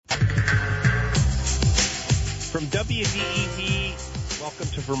From WDEV, welcome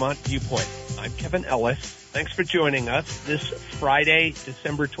to Vermont Viewpoint. I'm Kevin Ellis. Thanks for joining us this Friday,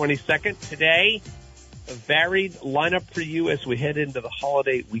 December 22nd. Today, a varied lineup for you as we head into the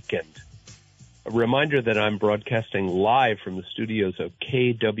holiday weekend. A reminder that I'm broadcasting live from the studios of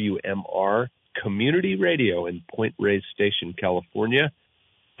KWMR Community Radio in Point Reyes Station, California.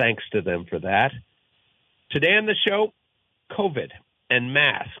 Thanks to them for that. Today on the show, COVID and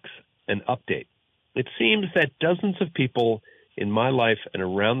masks, an update. It seems that dozens of people in my life and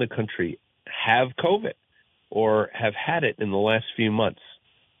around the country have COVID or have had it in the last few months.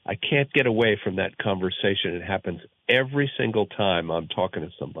 I can't get away from that conversation. It happens every single time I'm talking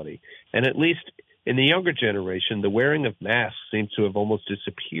to somebody. And at least in the younger generation, the wearing of masks seems to have almost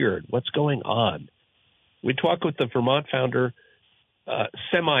disappeared. What's going on? We talked with the Vermont founder,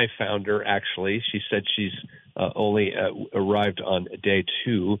 semi-founder, actually. She said she's only arrived on day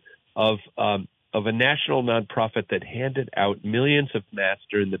 2 of a national nonprofit that handed out millions of masks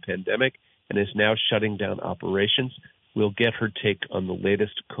during the pandemic and is now shutting down operations. We'll get her take on the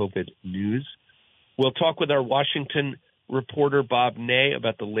latest COVID news. We'll talk with our Washington reporter, Bob Ney,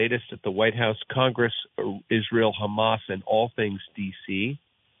 about the latest at the White House, Congress, Israel, Hamas, and all things D.C.,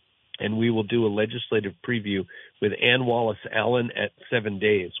 and we will do a legislative preview with Ann Wallace-Allen at 7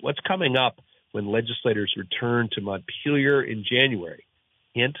 days. What's coming up when legislators return to Montpelier in January?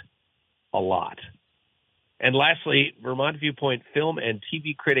 Hint, a lot. And lastly, Vermont Viewpoint film and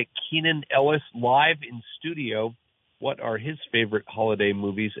TV critic Keenan Ellis live in studio. What are his favorite holiday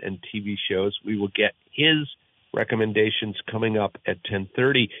movies and TV shows? We will get his recommendations coming up at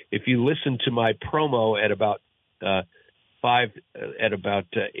 10:30. If you listen to my promo at about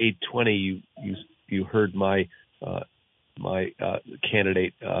 8:20, you heard my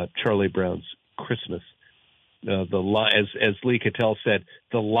candidate Charlie Brown's Christmas. As Lee Cattell said,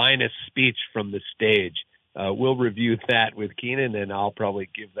 the Linus speech from the stage. We'll review that with Keenan, and I'll probably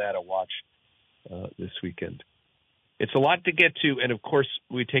give that a watch this weekend. It's a lot to get to, and of course,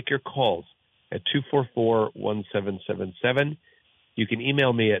 we take your calls at 244-1777. You can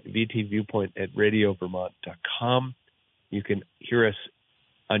email me at vtviewpoint@radiovermont.com. You can hear us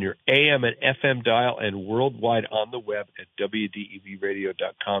on your AM and FM dial and worldwide on the web at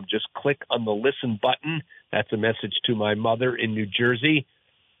wdevradio.com. Just click on the listen button. That's a message to my mother in New Jersey.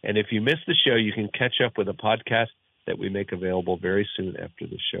 And if you miss the show, you can catch up with a podcast that we make available very soon after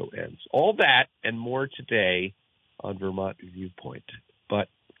the show ends. All that and more today on Vermont Viewpoint. But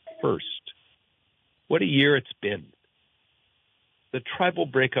first, what a year it's been. The tribal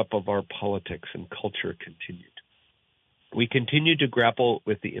breakup of our politics and culture continued. We continue to grapple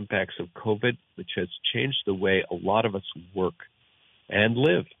with the impacts of COVID, which has changed the way a lot of us work and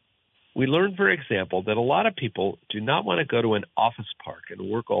live. We learned, for example, that a lot of people do not want to go to an office park and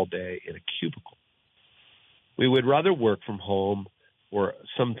work all day in a cubicle. We would rather work from home or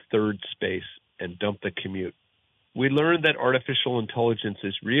some third space and dump the commute. We learned that artificial intelligence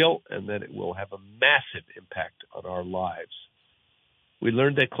is real and that it will have a massive impact on our lives. We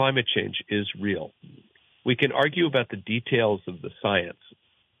learned that climate change is real. We can argue about the details of the science,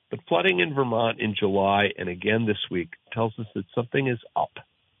 but flooding in Vermont in July and again this week tells us that something is up,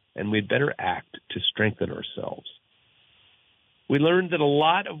 and we'd better act to strengthen ourselves. We learned that a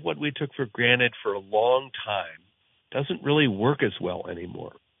lot of what we took for granted for a long time doesn't really work as well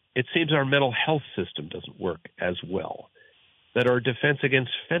anymore. It seems our mental health system doesn't work as well, that our defense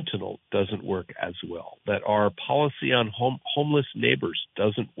against fentanyl doesn't work as well, that our policy on homeless neighbors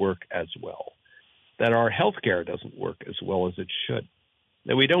doesn't work as well, that our health care doesn't work as well as it should,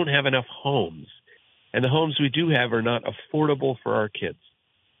 that we don't have enough homes, and the homes we do have are not affordable for our kids.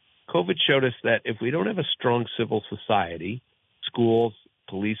 COVID showed us that if we don't have a strong civil society, schools,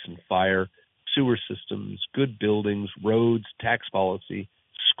 police and fire, sewer systems, good buildings, roads, tax policy,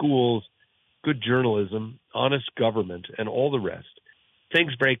 schools, good journalism, honest government, and all the rest,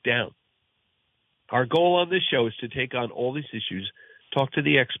 things break down. Our goal on this show is to take on all these issues, talk to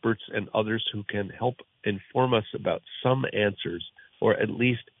the experts and others who can help inform us about some answers, or at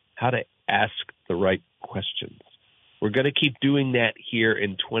least how to ask the right questions. We're going to keep doing that here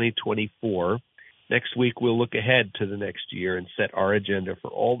in 2024. Next week, we'll look ahead to the next year and set our agenda for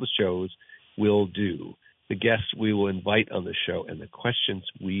all the shows we'll do, the guests we will invite on the show, and the questions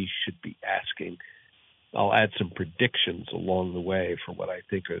we should be asking. I'll add some predictions along the way for what I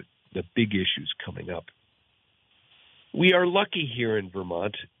think are the big issues coming up. We are lucky here in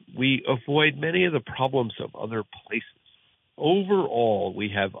Vermont. We avoid many of the problems of other places. Overall, we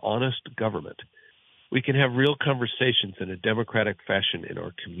have honest government. We can have real conversations in a democratic fashion in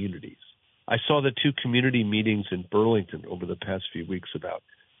our communities. I saw the 2 community meetings in Burlington over the past few weeks about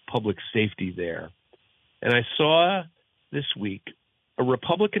public safety there. And I saw this week a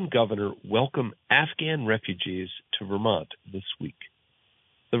Republican governor welcome Afghan refugees to Vermont this week.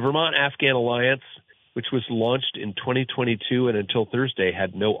 The Vermont Afghan Alliance, which was launched in 2022 and until Thursday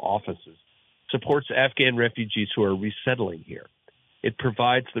had no offices, supports Afghan refugees who are resettling here. It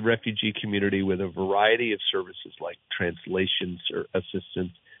provides the refugee community with a variety of services like translations or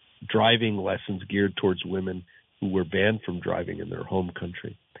assistance, driving lessons geared towards women who were banned from driving in their home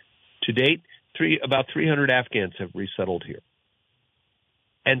country. To date, about 300 Afghans have resettled here.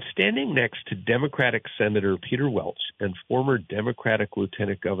 And standing next to Democratic Senator Peter Welch and former Democratic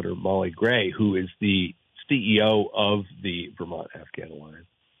Lieutenant Governor Molly Gray, who is the CEO of the Vermont Afghan Alliance,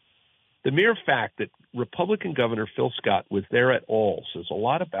 the mere fact that Republican Governor Phil Scott was there at all says a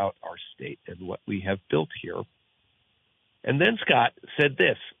lot about our state and what we have built here. And then Scott said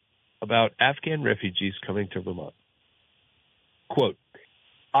this about Afghan refugees coming to Vermont. Quote,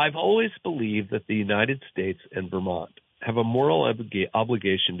 "I've always believed that the United States and Vermont have a moral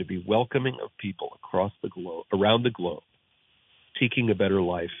obligation to be welcoming of people across the globe, around the globe, seeking a better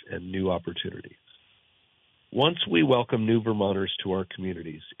life and new opportunities. Once we welcome new Vermonters to our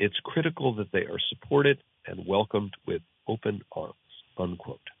communities, it's critical that they are supported and welcomed with open arms,"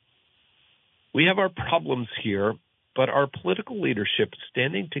 unquote. We have our problems here, but our political leadership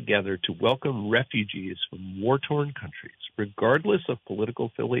standing together to welcome refugees from war-torn countries, regardless of political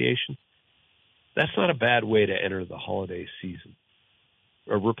affiliation, that's not a bad way to enter the holiday season.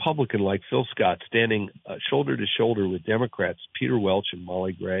 A Republican like Phil Scott standing shoulder to shoulder with Democrats Peter Welch and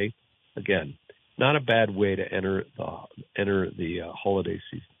Molly Gray, again, not a bad way to enter the holiday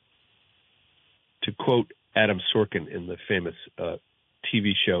season. To quote Adam Sorkin in the famous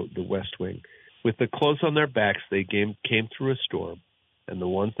TV show The West Wing, "With the clothes on their backs, they came through a storm, and the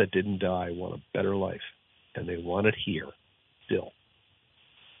ones that didn't die want a better life, and they want it here still."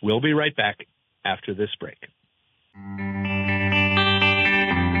 We'll be right back after this break. We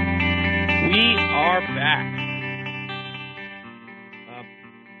are back.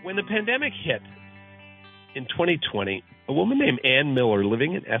 When the pandemic hit in 2020, a woman named Ann Miller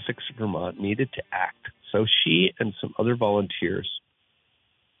living in Essex, Vermont, needed to act. So she and some other volunteers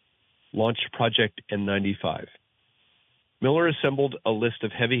launched Project N95. Miller assembled a list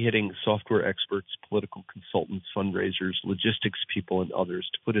of heavy-hitting software experts, political consultants, fundraisers, logistics people, and others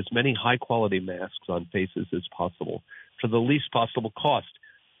to put as many high-quality masks on faces as possible for the least possible cost.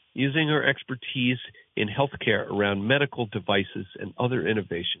 Using her expertise in healthcare around medical devices and other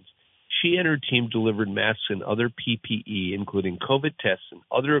innovations, she and her team delivered masks and other PPE, including COVID tests and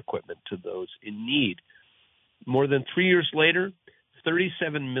other equipment, to those in need. More than 3 years later,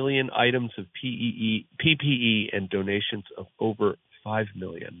 37 million items of PPE and donations of over 5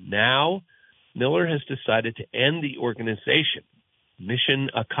 million. Now, Miller has decided to end the organization. Mission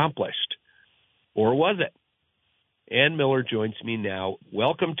accomplished. Or was it? Ann Miller joins me now.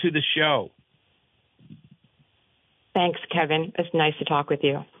 Welcome to the show. Thanks, Kevin. It's nice to talk with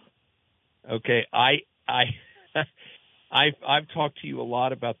you. Okay, I've talked to you a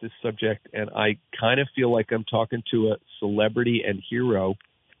lot about this subject, and I kind of feel like I'm talking to a celebrity and hero.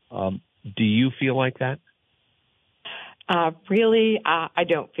 Do you feel like that? Really, I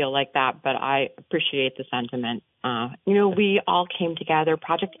don't feel like that, but I appreciate the sentiment. We all came together.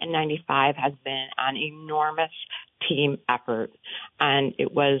 Project N95 has been an enormous team effort, and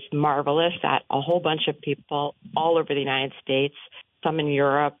it was marvelous that a whole bunch of people all over the United States, some in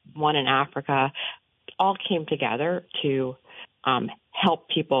Europe, one in Africa, all came together to help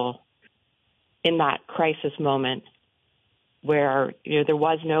people in that crisis moment where there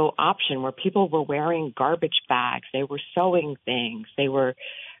was no option, where people were wearing garbage bags, they were sewing things, they were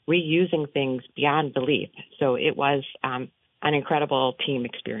reusing things beyond belief. So it was an incredible team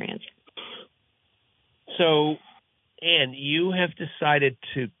experience. So, Ann, you have decided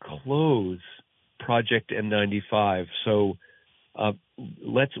to close Project N95. So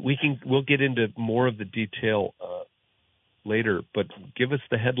we'll get into more of the detail later, but give us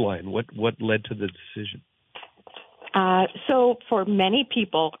the headline. What led to the decision? So for many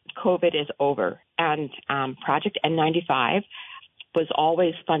people, COVID is over, and Project N95 was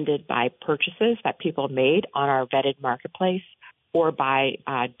always funded by purchases that people made on our vetted marketplace or by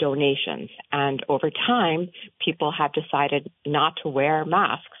donations. And over time, people have decided not to wear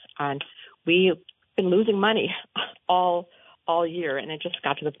masks, and we've been losing money all year, and it just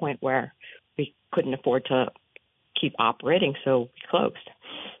got to the point where we couldn't afford to keep operating, so we closed.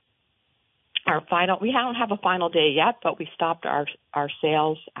 We don't have a final day yet, but we stopped our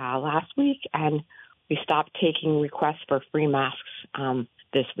sales last week, and we stopped taking requests for free masks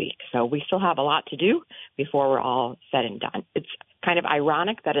this week. So we still have a lot to do before we're all said and done. It's kind of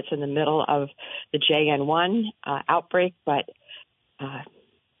ironic that it's in the middle of the JN1 outbreak, but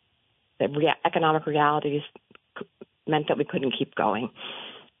the economic realities meant that we couldn't keep going.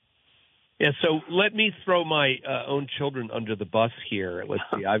 Yeah, so let me throw my own children under the bus here. Let's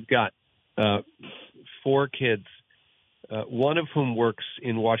see, I've got 4 kids, one of whom works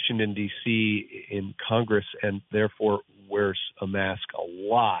in Washington, D.C. in Congress and therefore wears a mask a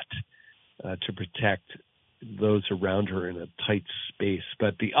lot to protect those around her in a tight space.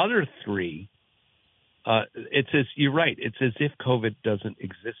 But the other 3, you're right, it's as if COVID doesn't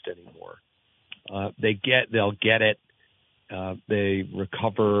exist anymore. They'll get it. They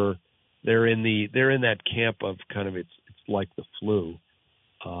recover. They're in that camp of kind of it's like the flu,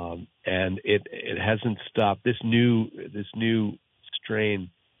 and it hasn't stopped. This new strain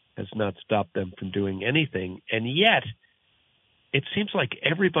has not stopped them from doing anything, and yet it seems like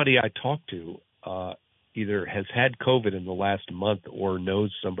everybody I talk to either has had COVID in the last month or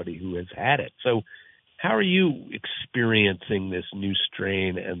knows somebody who has had it. So, how are you experiencing this new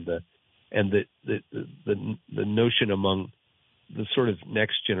strain and the notion among the sort of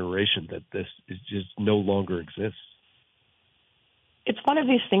next generation that this is just no longer exists? It's one of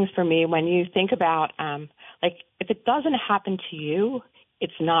these things for me when you think about, like, if it doesn't happen to you,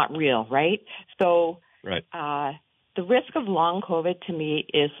 it's not real, right? So right. The risk of long COVID to me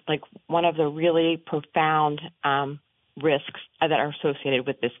is like one of the really profound risks that are associated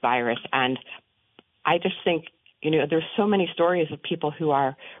with this virus. And I just think, there's so many stories of people who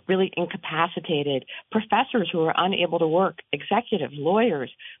are really incapacitated, professors who are unable to work, executives,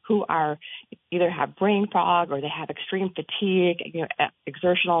 lawyers who are either have brain fog or they have extreme fatigue,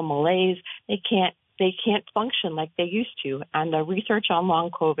 exertional malaise. They can't function like they used to. And the research on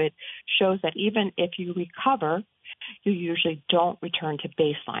long COVID shows that even if you recover, you usually don't return to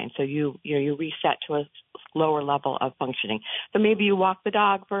baseline. So you reset to a lower level of functioning. So maybe you walk the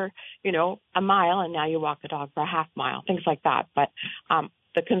dog for, a mile and now you walk the dog for a half mile, things like that. But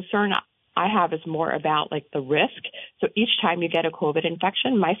the concern I have is more about like the risk. So each time you get a COVID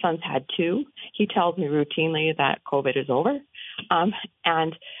infection, my son's had 2. He tells me routinely that COVID is over. And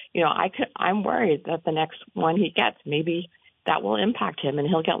I'm worried that the next one he gets, maybe that will impact him and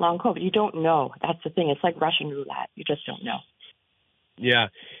he'll get long COVID. You don't know. That's the thing. It's like Russian roulette. You just don't know. Yeah.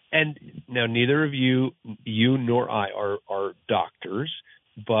 And now neither of you nor I are doctors,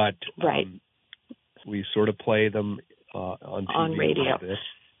 but right. We sort of play them on TV on radio.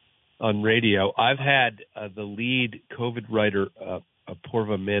 On radio. I've had the lead COVID writer,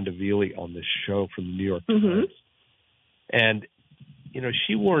 Apoorva Mandavili, on this show from the New York Times. And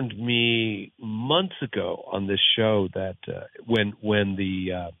she warned me months ago on this show that when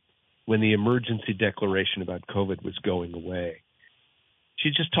the emergency declaration about COVID was going away, she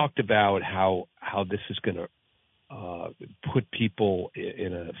just talked about how this is going to put people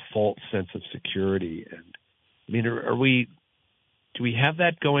in a false sense of security. And I mean, do we have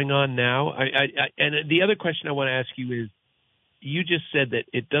that going on now? And the other question I want to ask you is, you just said that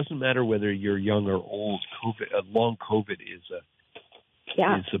it doesn't matter whether you're young or old. Long COVID is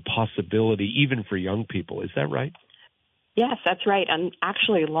a possibility even for young people. Is that right? Yes, that's right. And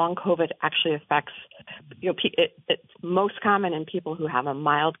actually, long COVID actually affects, it's most common in people who have a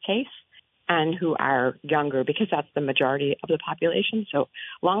mild case and who are younger, because that's the majority of the population. So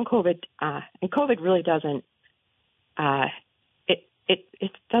long COVID, and COVID really doesn't,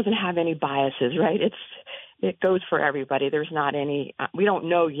 it doesn't have any biases, right? It goes for everybody. There's not any, we don't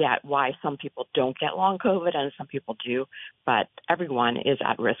know yet why some people don't get long COVID and some people do, but everyone is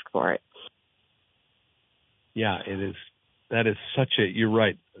at risk for it. Yeah, it is. That is you're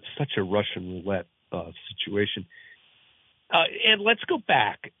right, such a Russian roulette situation. And let's go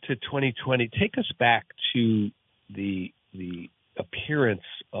back to 2020. Take us back to the appearance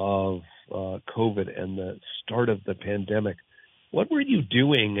of COVID and the start of the pandemic. What were you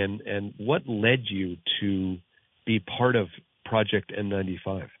doing and what led you to be part of Project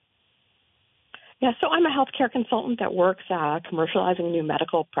N95? Yeah, so I'm a healthcare consultant that works commercializing new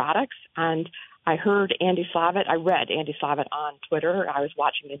medical products. And I heard Andy Slavitt. I read Andy Slavitt on Twitter. I was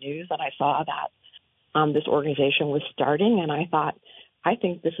watching the news and I saw that this organization was starting. And I thought, I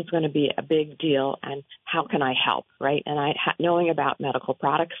think this is going to be a big deal. And how can I help, right? And knowing about medical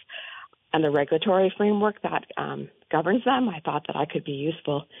products and the regulatory framework that governs them, I thought that I could be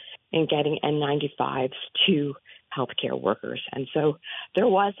useful in getting N95s to healthcare workers. And so there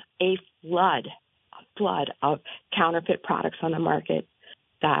was a flood of counterfeit products on the market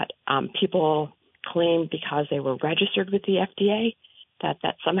that people claimed because they were registered with the FDA,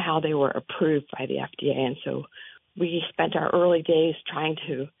 that somehow they were approved by the FDA. And so we spent our early days trying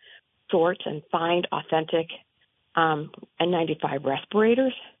to sort and find authentic N95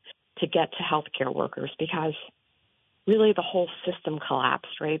 respirators to get to healthcare workers because really the whole system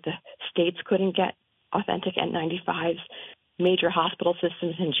collapsed, right? The states couldn't get authentic N95s. Major hospital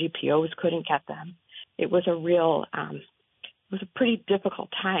systems and GPOs couldn't get them. It was a real, it was a pretty difficult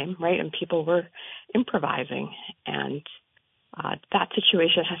time, right? And people were improvising, and that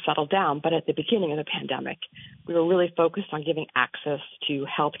situation has settled down. But at the beginning of the pandemic, we were really focused on giving access to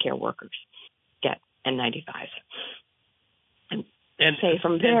healthcare workers get N95s. And say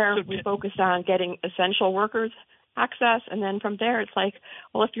from there, we focused on getting essential workers access. And then from there, it's like,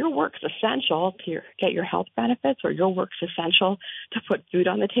 well, if your work's essential to get your health benefits or your work's essential to put food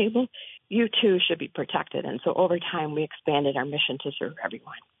on the table, you too should be protected. And so over time, we expanded our mission to serve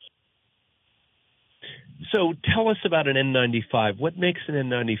everyone. So tell us about an N95. What makes an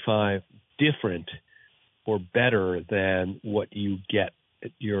N95 different or better than what you get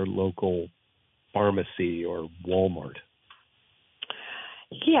at your local pharmacy or Walmart?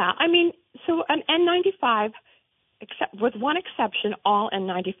 Yeah, I mean, so an N95, except with one exception, all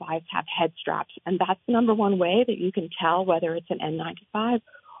N95s have head straps, and that's the number one way that you can tell whether it's an N95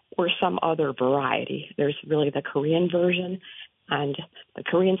 or some other variety. There's really the Korean version and the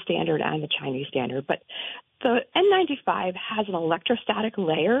Korean standard and the Chinese standard. But the N95 has an electrostatic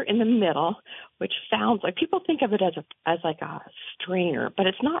layer in the middle, which sounds like people think of it as like a strainer, but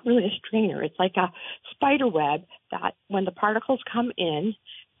it's not really a strainer. It's like a spider web that when the particles come in,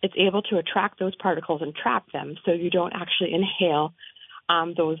 it's able to attract those particles and trap them so you don't actually inhale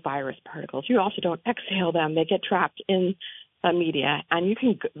those virus particles. You also don't exhale them. They get trapped in the media, and you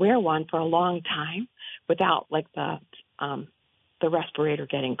can wear one for a long time without like the respirator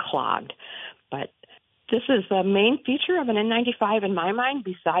getting clogged. But this is the main feature of an N95 in my mind,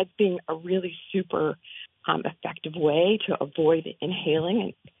 besides being a really super effective way to avoid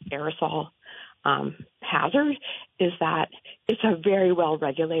inhaling an aerosol hazard, is that it's a very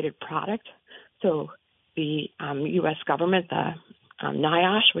well-regulated product. So the U.S. government, the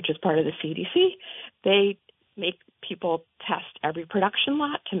NIOSH, which is part of the CDC, they make people test every production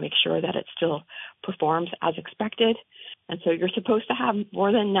lot to make sure that it still performs as expected. And so you're supposed to have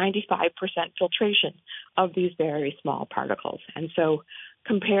more than 95% filtration of these very small particles. And so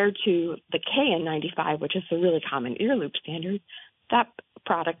compared to the KN95, which is the really common ear loop standard, that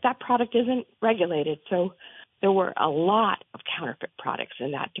product isn't regulated. So there were a lot of counterfeit products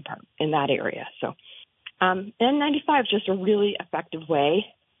in that department, in that area. So N95 is just a really effective way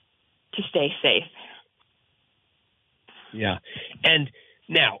to stay safe. Yeah. And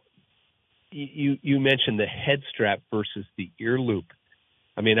now, you mentioned the head strap versus the ear loop.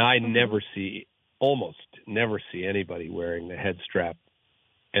 I mean, I almost never see anybody wearing the head strap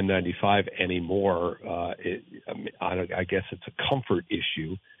N95 anymore. I guess it's a comfort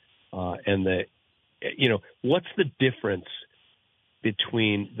issue. And what's the difference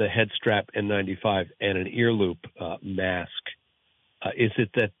between the head strap N95 and an ear loop mask? Is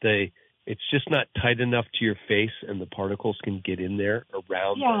it that it's just not tight enough to your face and the particles can get in there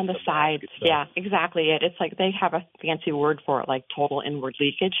around? Yeah, on the sides. Yeah, exactly it. It's like they have a fancy word for it, like total inward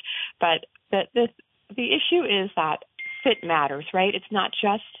leakage. But the issue is that fit matters, right? It's not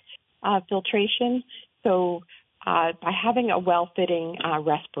just filtration. So by having a well-fitting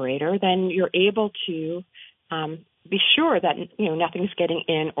respirator, then you're able to be sure that nothing's getting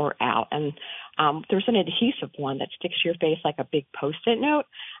in or out. And there's an adhesive one that sticks to your face like a big Post-it note,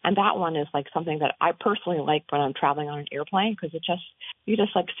 and that one is like something that I personally like when I'm traveling on an airplane because you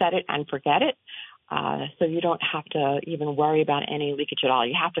just like set it and forget it, so you don't have to even worry about any leakage at all.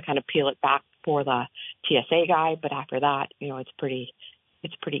 You have to kind of peel it back for the TSA guy, but after that, it's pretty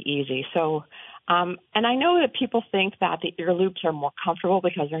easy. So. And I know that people think that the ear loops are more comfortable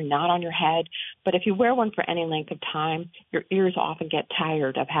because they're not on your head. But if you wear one for any length of time, your ears often get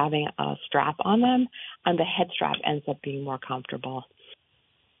tired of having a strap on them, and the head strap ends up being more comfortable.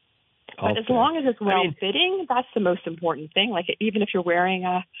 Okay. But as long as it's well-fitting, that's the most important thing. Like even if you're wearing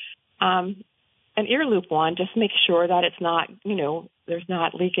an ear loop one, just make sure that it's not, there's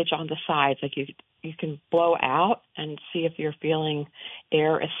not leakage on the sides. Like you can blow out and see if you're feeling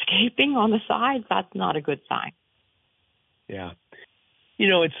air escaping on the sides. That's not a good sign. Yeah.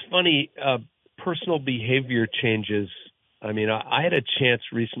 It's funny, personal behavior changes. I mean, I had a chance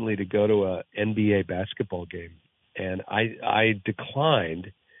recently to go to a NBA basketball game, and I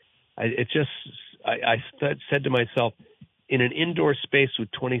declined. I said to myself, in an indoor space with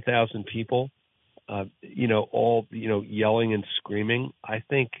 20,000 people, all yelling and screaming, I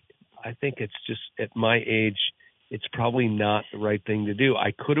think it's just at my age, it's probably not the right thing to do.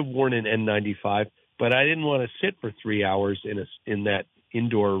 I could have worn an N95, but I didn't want to sit for 3 hours in that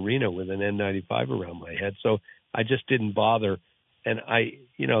indoor arena with an N95 around my head. So I just didn't bother. And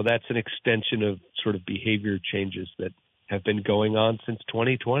that's an extension of sort of behavior changes that have been going on since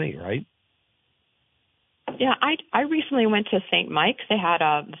 2020, right? Yeah, I recently went to St. Mike's. They had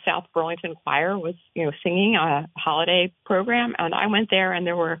the South Burlington Choir was singing a holiday program, and I went there, and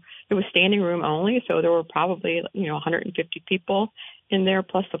it was standing room only, so there were probably 150 people in there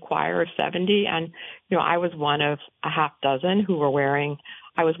plus the choir of 70, and I was one of a half dozen who were wearing.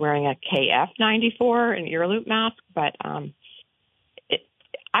 I was wearing a KF94 an ear loop mask, but I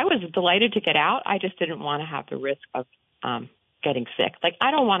was delighted to get out. I just didn't want to have the risk of getting sick. Like, I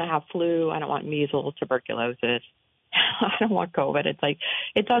don't want to have flu. I don't want measles, tuberculosis. I don't want COVID. It's like,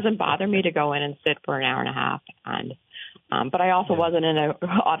 it doesn't bother me to go in and sit for an hour and a half. And, but I also wasn't in an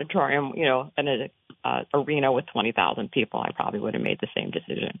auditorium, in an arena with 20,000 people. I probably would have made the same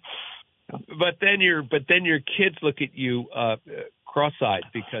decision. So. But then your kids look at you cross-eyed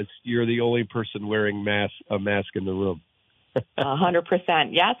because you're the only person wearing a mask in the room.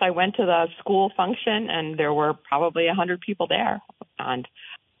 100%. Yes, I went to the school function, and there were probably 100 people there, and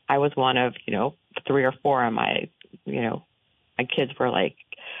I was one of 3 or 4 of my kids were like,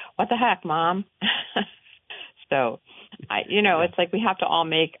 "What the heck, Mom?" So, it's like we have to all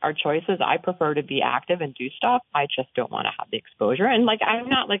make our choices. I prefer to be active and do stuff. I just don't want to have the exposure, and I'm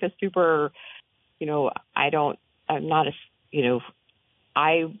not like a super,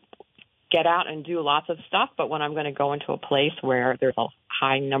 I get out and do lots of stuff, but when I'm going to go into a place where there's a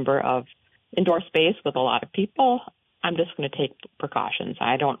high number of indoor space with a lot of people, I'm just going to take precautions.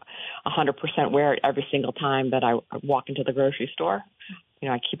 I don't 100% wear it every single time that I walk into the grocery store.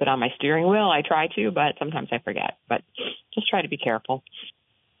 I keep it on my steering wheel. I try to, but sometimes I forget. But just try to be careful.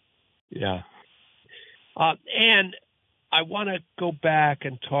 Yeah. And I want to go back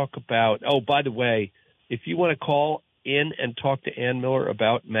and talk about, by the way, if you want to call in and talk to Ann Miller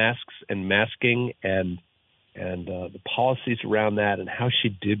about masks and masking and the policies around that and how she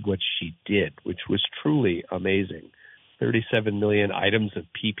did what she did, which was truly amazing. 37 million items of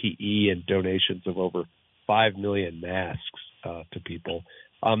PPE and donations of over 5 million masks to people.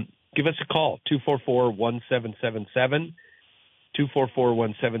 Give us a call, 244-1777,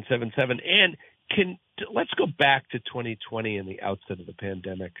 244-1777. And let's go back to 2020 and the outset of the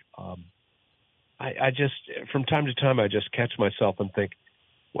pandemic. I just, from time to time, I just catch myself and think,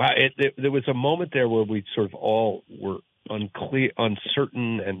 wow, there was a moment there where we sort of all were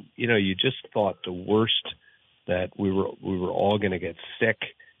uncertain, and, you just thought the worst, that we were all going to get sick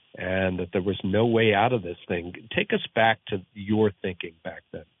and that there was no way out of this thing. Take us back to your thinking back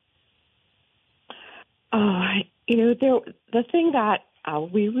then. The thing that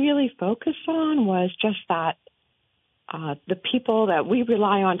we really focused on was just that the people that we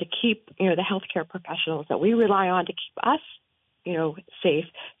rely on to keep, the healthcare professionals that we rely on to keep us, safe,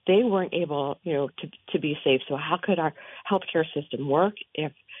 they weren't able, to be safe. So how could our healthcare system work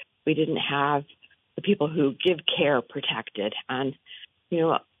if we didn't have the people who give care protected? And,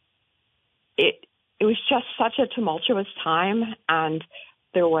 it was just such a tumultuous time, and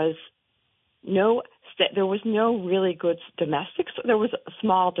there was no really good domestics. There was a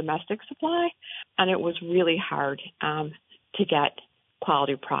small domestic supply, and it was really hard to get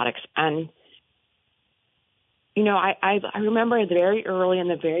quality products. And, I remember very early in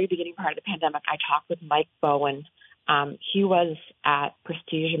the very beginning part of the pandemic, I talked with Mike Bowen. He was at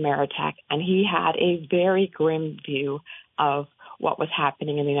Prestige Ameritech, and he had a very grim view of what was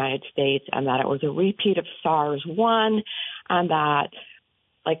happening in the United States, and that it was a repeat of SARS-1, and that,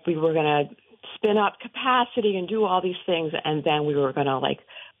 we were going to spin up capacity and do all these things, and then we were going to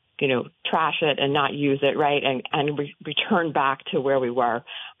trash it and not use it, right, and return back to where we were.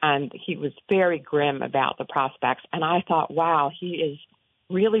 And he was very grim about the prospects. And I thought, wow, he is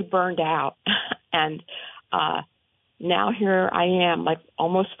really burned out. And now here I am,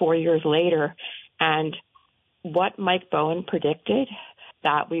 almost 4 years later, and what Mike Bowen predicted,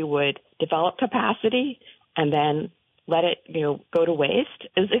 that we would develop capacity and then let it, go to waste,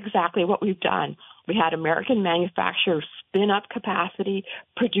 is exactly what we've done. We had American manufacturers spin up capacity,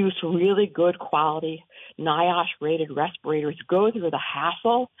 produce really good quality NIOSH-rated respirators, go through the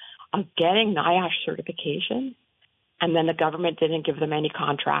hassle of getting NIOSH certification, and then the government didn't give them any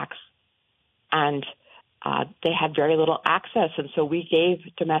contracts, and they had very little access. And so we gave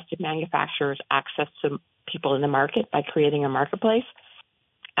domestic manufacturers access to people in the market by creating a marketplace,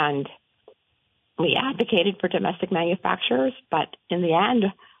 and we advocated for domestic manufacturers, but in the end,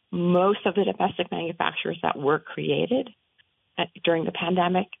 most of the domestic manufacturers that were created during the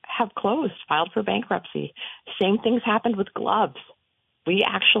pandemic have closed, filed for bankruptcy. Same things happened with gloves. We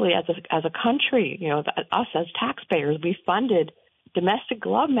actually, as a country, us as taxpayers, we funded domestic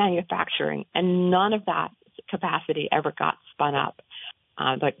glove manufacturing, and none of that capacity ever got spun up.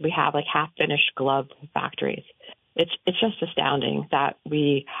 Like we have like half-finished glove factories. It's just astounding that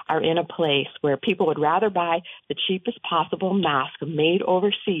we are in a place where people would rather buy the cheapest possible mask made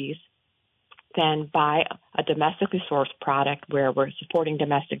overseas than buy a domestically sourced product where we're supporting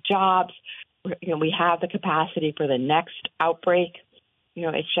domestic jobs. We have the capacity for the next outbreak.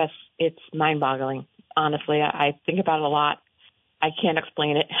 It's mind-boggling. Honestly, I think about it a lot. I can't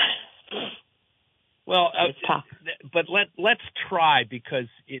explain it. Well, it's tough. But let's try, because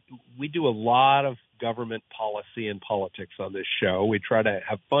we do a lot of government policy and politics on this show. We try to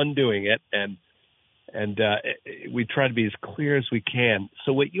have fun doing it, and we try to be as clear as we can.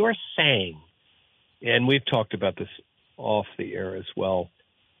 So what you're saying, and we've talked about this off the air as well,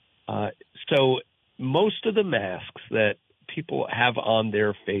 so most of the masks that people have on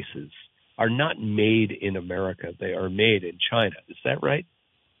their faces are not made in America. They are made in China. Is that right?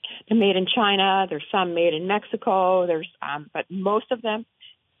 They're made in China. There's some made in Mexico. But most of them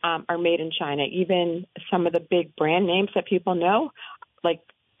are made in China. Even some of the big brand names that people know,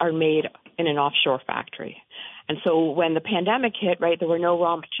 are made in an offshore factory. And so when the pandemic hit, right, there were no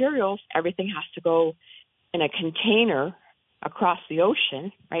raw materials. Everything has to go in a container across the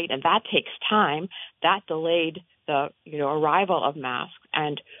ocean, right? And that takes time. That delayed the arrival of masks,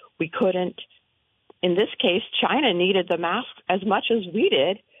 and we couldn't. In this case, China needed the masks as much as we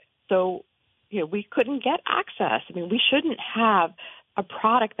did, so we couldn't get access. I mean, we shouldn't have a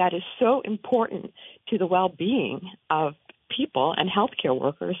product that is so important to the well-being of people and healthcare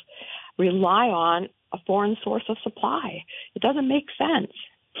workers rely on a foreign source of supply. It doesn't make sense.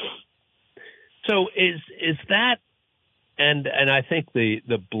 So is that, and I think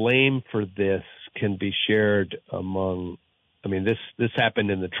the blame for this can be shared among, I mean, this happened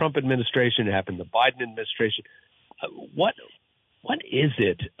in the Trump administration, it happened in the Biden administration. What is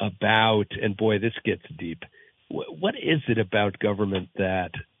it about, and boy, this gets deep, what is it about government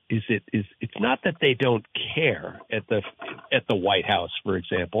that it's not that they don't care at the White House, for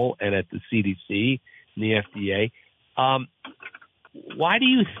example, and at the CDC and the FDA. Why do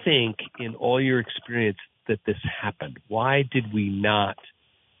you think, in all your experience, that this happened? Why did we not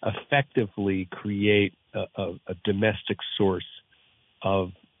effectively create a domestic source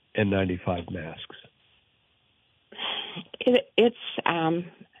of N95 masks? It's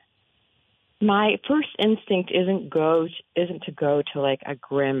my first instinct isn't to go to like a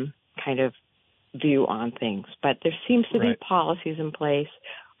grim kind of view on things, but there seems to be policies in place,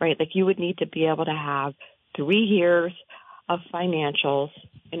 right? Like you would need to be able to have 3 years of financials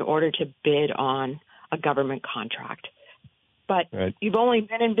in order to bid on a government contract. But you've only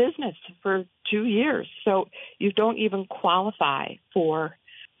been in business for 2 years, so you don't even qualify for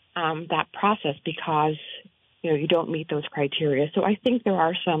that process because you don't meet those criteria. So I think there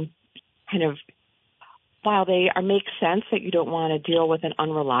are some kind of, while they make sense that you don't want to deal with an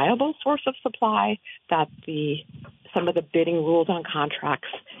unreliable source of supply, that some of the bidding rules on contracts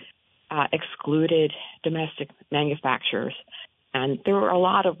excluded domestic manufacturers. And there were a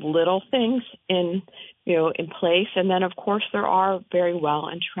lot of little things in place. And then, of course, there are very well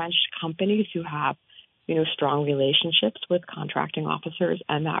entrenched companies who have, strong relationships with contracting officers,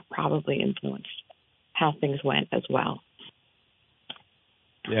 and that probably influenced how things went as well.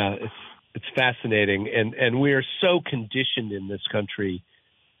 Yeah, it's fascinating. And we are so conditioned in this country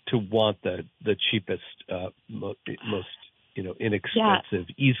to want the cheapest, most inexpensive,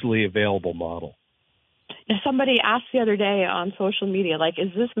 easily available model. Somebody asked the other day on social media,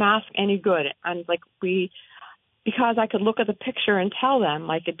 is this mask any good? And because I could look at the picture and tell them,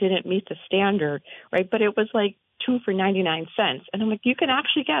 it didn't meet the standard, right? But it was 2 for 99 cents. And I'm like, you can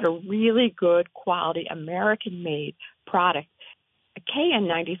actually get a really good quality American-made product, a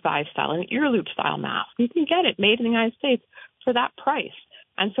KN95 style, an ear loop style mask. You can get it made in the United States for that price.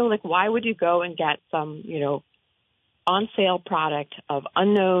 And so, why would you go and get some, on sale product of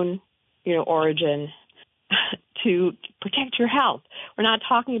unknown, origin to protect your health? We're not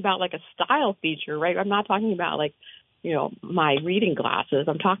talking about a style feature, right? I'm not talking about my reading glasses.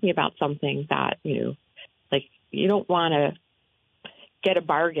 I'm talking about something that, you don't want to get a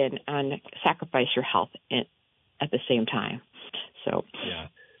bargain and sacrifice your health at the same time. So, yeah.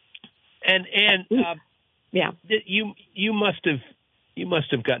 And you must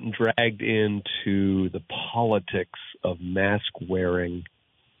have gotten dragged into the politics of mask wearing.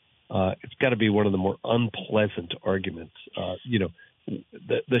 It's got to be one of the more unpleasant arguments.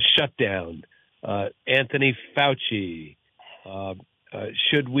 The shutdown. Anthony Fauci.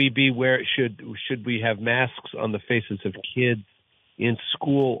 Should we have masks on the faces of kids in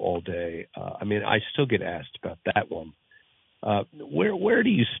school all day? I still get asked about that one. Where do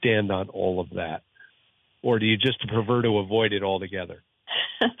you stand on all of that? or do you just prefer to avoid it altogether?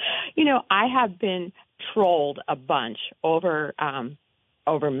 I have been trolled a bunch over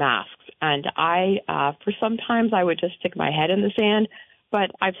masks, and for sometimes I would just stick my head in the sand,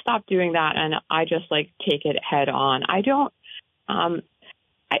 but I've stopped doing that, and I just take it head on. I don't.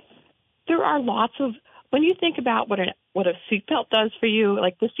 There are lots of, when you think about what a seatbelt does for you,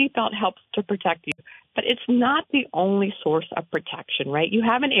 the seatbelt helps to protect you, but it's not the only source of protection, right? You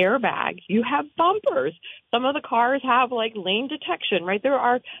have an airbag, you have bumpers. Some of the cars have lane detection, right? There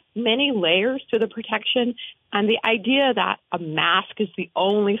are many layers to the protection, and the idea that a mask is the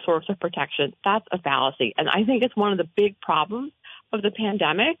only source of protection, that's a fallacy. And I think it's one of the big problems of the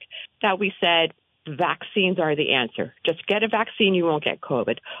pandemic that we said, vaccines are the answer. Just get a vaccine, you won't get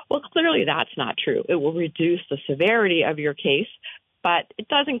COVID. Well, clearly that's not true. It will reduce the severity of your case, but it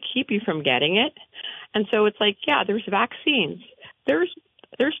doesn't keep you from getting it. And so it's there's vaccines, there's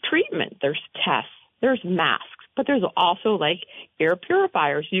treatment, there's tests, there's masks, but there's also air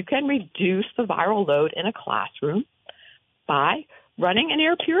purifiers. You can reduce the viral load in a classroom by running an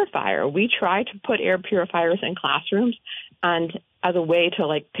air purifier. We try to put air purifiers in classrooms, and as a way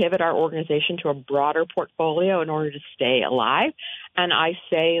to pivot our organization to a broader portfolio in order to stay alive. And I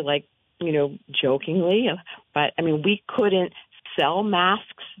say jokingly, but we couldn't sell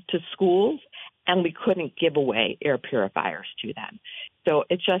masks to schools and we couldn't give away air purifiers to them. So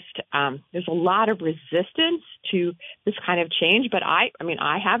it's just, there's a lot of resistance to this kind of change. But I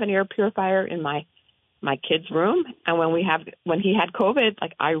have an air purifier in my kid's room. And when he had COVID,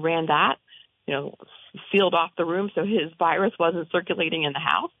 I ran that, sealed off the room so his virus wasn't circulating in the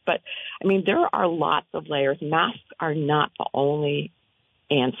house. But there are lots of layers. Masks are not the only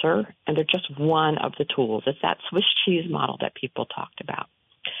answer, and they're just one of the tools. It's that Swiss cheese model that people talked about.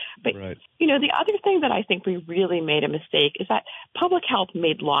 But, right. The other thing that I think we really made a mistake is that public health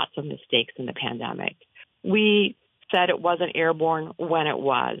made lots of mistakes in the pandemic. We said it wasn't airborne when it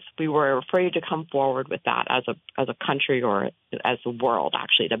was. We were afraid to come forward with that as a country or as a world,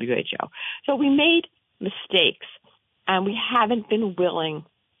 actually, WHO. So we made mistakes, and we haven't been willing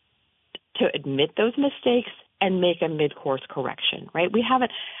to admit those mistakes and make a mid-course correction, right? We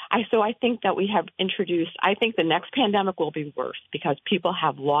haven't. So I think that we have introduced, I think the next pandemic will be worse because people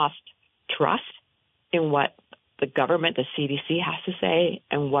have lost trust in what the government, the CDC has to say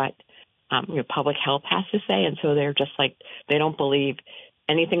and what public health has to say. And so they're just they don't believe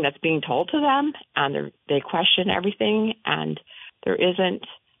anything that's being told to them, and they question everything, and there isn't.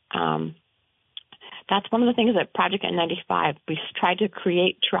 That's one of the things that Project N95, we tried to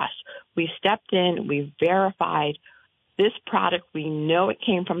create trust. We stepped in, we verified this product. We know it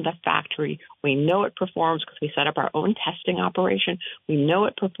came from the factory. We know it performs because we set up our own testing operation. We know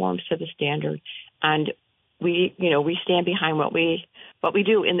it performs to the standard. And we stand behind what we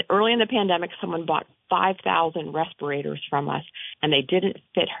do. Early in the pandemic, someone bought 5,000 respirators from us, and they didn't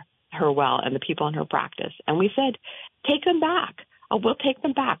fit her well and the people in her practice. And we said, take them back. We'll take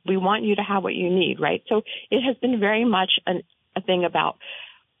them back. We want you to have what you need, right? So it has been very much a thing about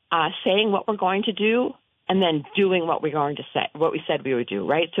saying what we're going to do and then doing what we're going to say, what we said we would do,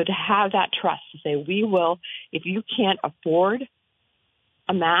 right? So to have that trust to say, we will, if you can't afford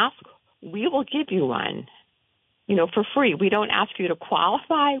a mask, we will give you one, for free. We don't ask you to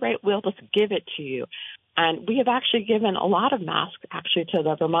qualify, right? We'll just give it to you. And we have actually given a lot of masks actually to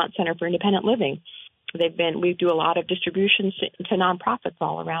the Vermont Center for Independent Living. We do a lot of distributions to nonprofits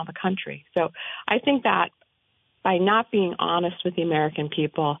all around the country. So I think that by not being honest with the American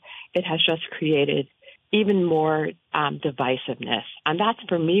people, it has just created even more divisiveness. And that's,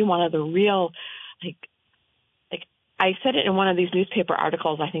 for me, one of the real, I said it in one of these newspaper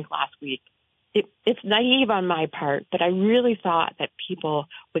articles, I think last week. It's naive on my part, but I really thought that people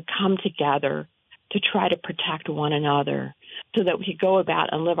would come together to try to protect one another so that we could go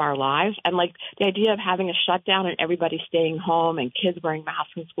about and live our lives. And the idea of having a shutdown and everybody staying home and kids wearing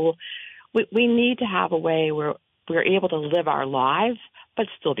masks in school, we need to have a way where we're able to live our lives but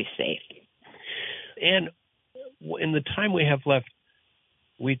still be safe. And in the time we have left,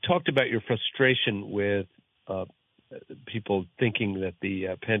 we talked about your frustration with people thinking that the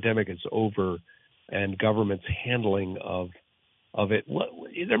pandemic is over and government's handling of it.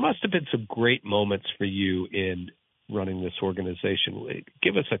 There must have been some great moments for you in running this organization.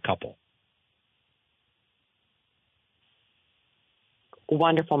 Give us a couple.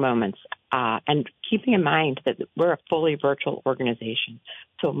 Wonderful moments. And keeping in mind that we're a fully virtual organization.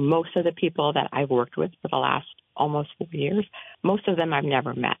 So most of the people that I've worked with for the last almost 4 years, most of them I've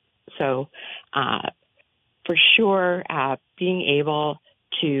never met. So for sure, being able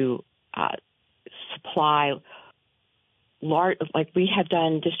to supply large, like we have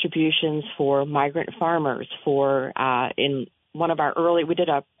done distributions for migrant farmers. For in one of our we did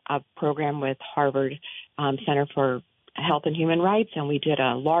a program with Harvard Center for Health and Human Rights, and we did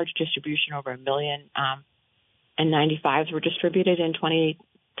a large distribution. Over 1 million N95s were distributed in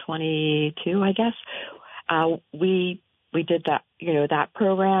 2022, I guess. We did that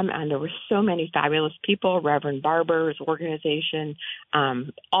program, and there were so many fabulous people, Reverend Barber's organization,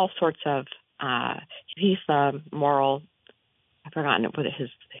 all sorts of, he's a moral, I've forgotten what his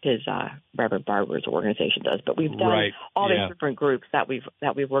Reverend Barber's organization does, but we've done all these different groups that we've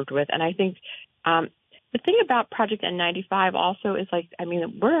worked with. And I think the thing about Project N95 also is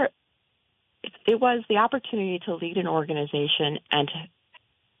it was the opportunity to lead an organization, and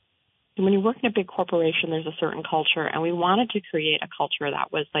when you work in a big corporation, there's a certain culture, and we wanted to create a culture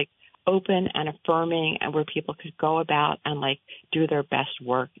that was like open and affirming, and where people could go about and like do their best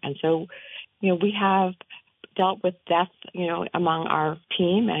work. And so, we have dealt with death, among our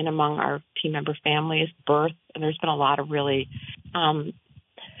team and among our team member families, birth, and there's been a lot of really,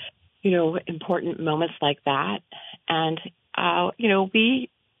 important moments like that. And,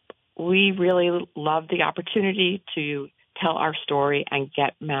 we really love the opportunity to tell our story and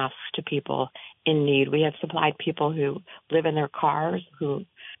get masks to in need. We have supplied people who live in their cars, who,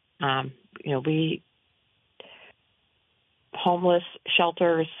 homeless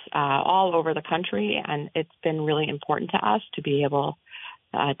shelters all over the country, and it's been really important to us to be able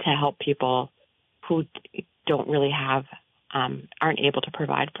to help people who don't really have, aren't able to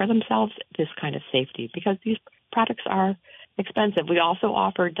provide for themselves this kind of safety, because these products are expensive. We also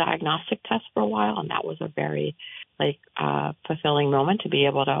offered diagnostic tests for a while, and that was a very fulfilling moment to be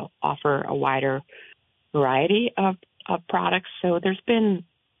able to offer a wider variety of products. So there's been,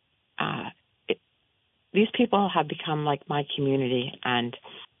 these people have become like my community, and,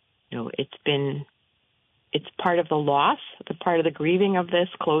 it's part of the loss, the part of the grieving of this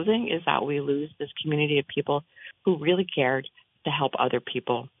closing is that we lose this community of people who really cared to help other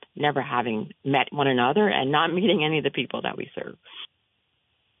people, never having met one another and not meeting any of the people that we serve.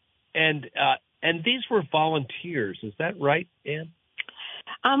 And these were volunteers, is that right, Ann?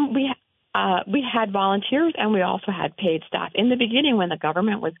 We had volunteers, and we also had paid staff. In the beginning, when the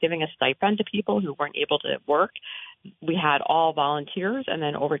government was giving a stipend to people who weren't able to work, we had all volunteers, and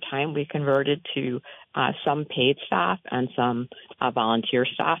then over time we converted to some paid staff and some volunteer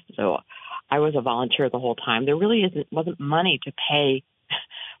staff. So I was a volunteer the whole time. There really wasn't money to pay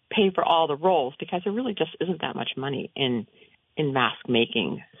for all the roles, because there really just isn't that much money in mask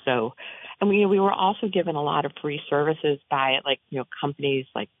making. So, and we were also given a lot of free services by companies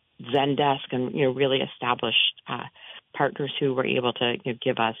like Zendesk and really established partners who were able to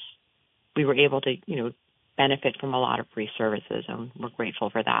give us. We were able to benefit from a lot of free services, and we're grateful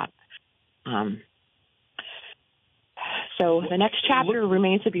for that. So the next chapter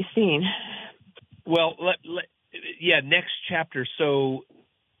remains to be seen. Well, next chapter. So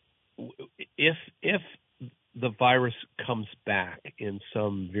if the virus comes back in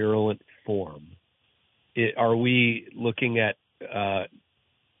some virulent form, are we looking at the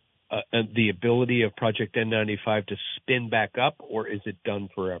ability of Project N95 to spin back up, or is it done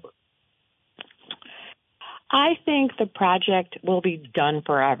forever? I think the project will be done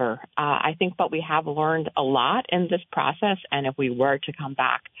forever. I think, but we have learned a lot in this process, and if we were to come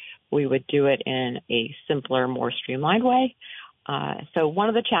back, we would do it in a simpler, more streamlined way. So one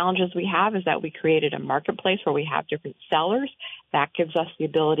of the challenges we have is that we created a marketplace where we have different sellers. That gives us the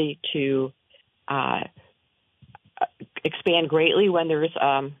ability to expand greatly when there's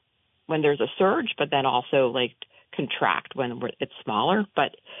a surge, but then also contract when it's smaller.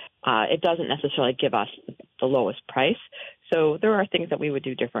 But it doesn't necessarily give us the lowest price. So there are things that we would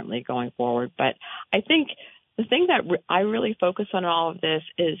do differently going forward. But I think the thing that I really focus on all of this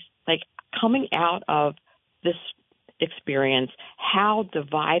is coming out of this experience, how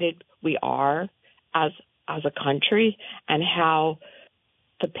divided we are as a country, and how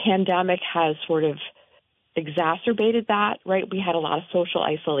the pandemic has sort of exacerbated that, right? We had a lot of social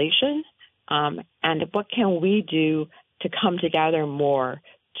isolation. And what can we do to come together more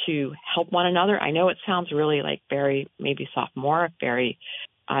to help one another? I know it sounds really very maybe sophomoric, very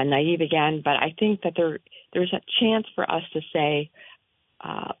naive again, but I think that there's a chance for us to say,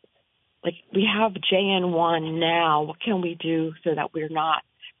 we have JN1 now. What can we do so that we're not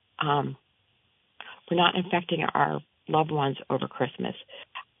infecting our loved ones over Christmas?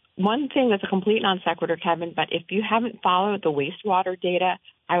 One thing that's a complete non sequitur, Kevin, but if you haven't followed the wastewater data,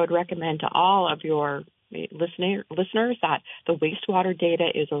 I would recommend to all of your listeners that the wastewater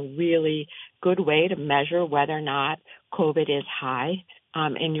data is a really good way to measure whether or not COVID is high.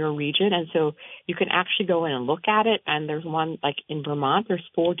 in your region. And so you can actually go in and look at it. And there's one, like in Vermont, there's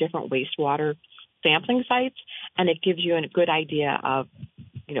 4 different wastewater sampling sites, and it gives you a good idea of,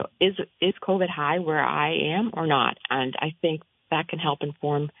 is COVID high where I am or not? And I think that can help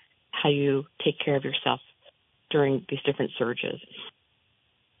inform how you take care of yourself during these different surges.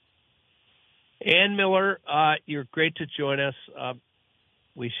 Ann Miller, you're great to join us.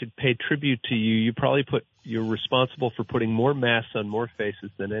 We should pay tribute to you. You're responsible for putting more masks on more faces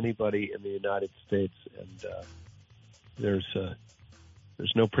than anybody in the United States, and there's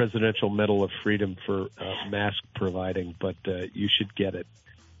no Presidential Medal of Freedom for mask providing, but you should get it.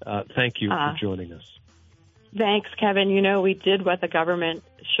 Thank you for joining us. Thanks, Kevin. We did what the government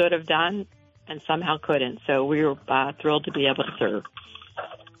should have done and somehow couldn't, so we were thrilled to be able to serve.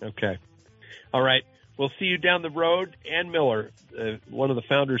 Okay. All right. We'll see you down the road. Ann Miller, one of the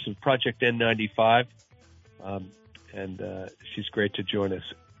founders of Project N95, and she's great to join us.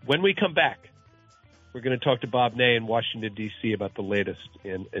 When we come back, we're going to talk to Bob Ney in Washington, D.C. about the latest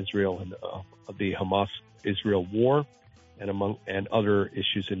in Israel and the Hamas-Israel war and other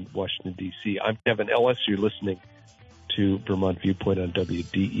issues in Washington, D.C. I'm Kevin Ellis. You're listening to Vermont Viewpoint on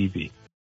WDEV.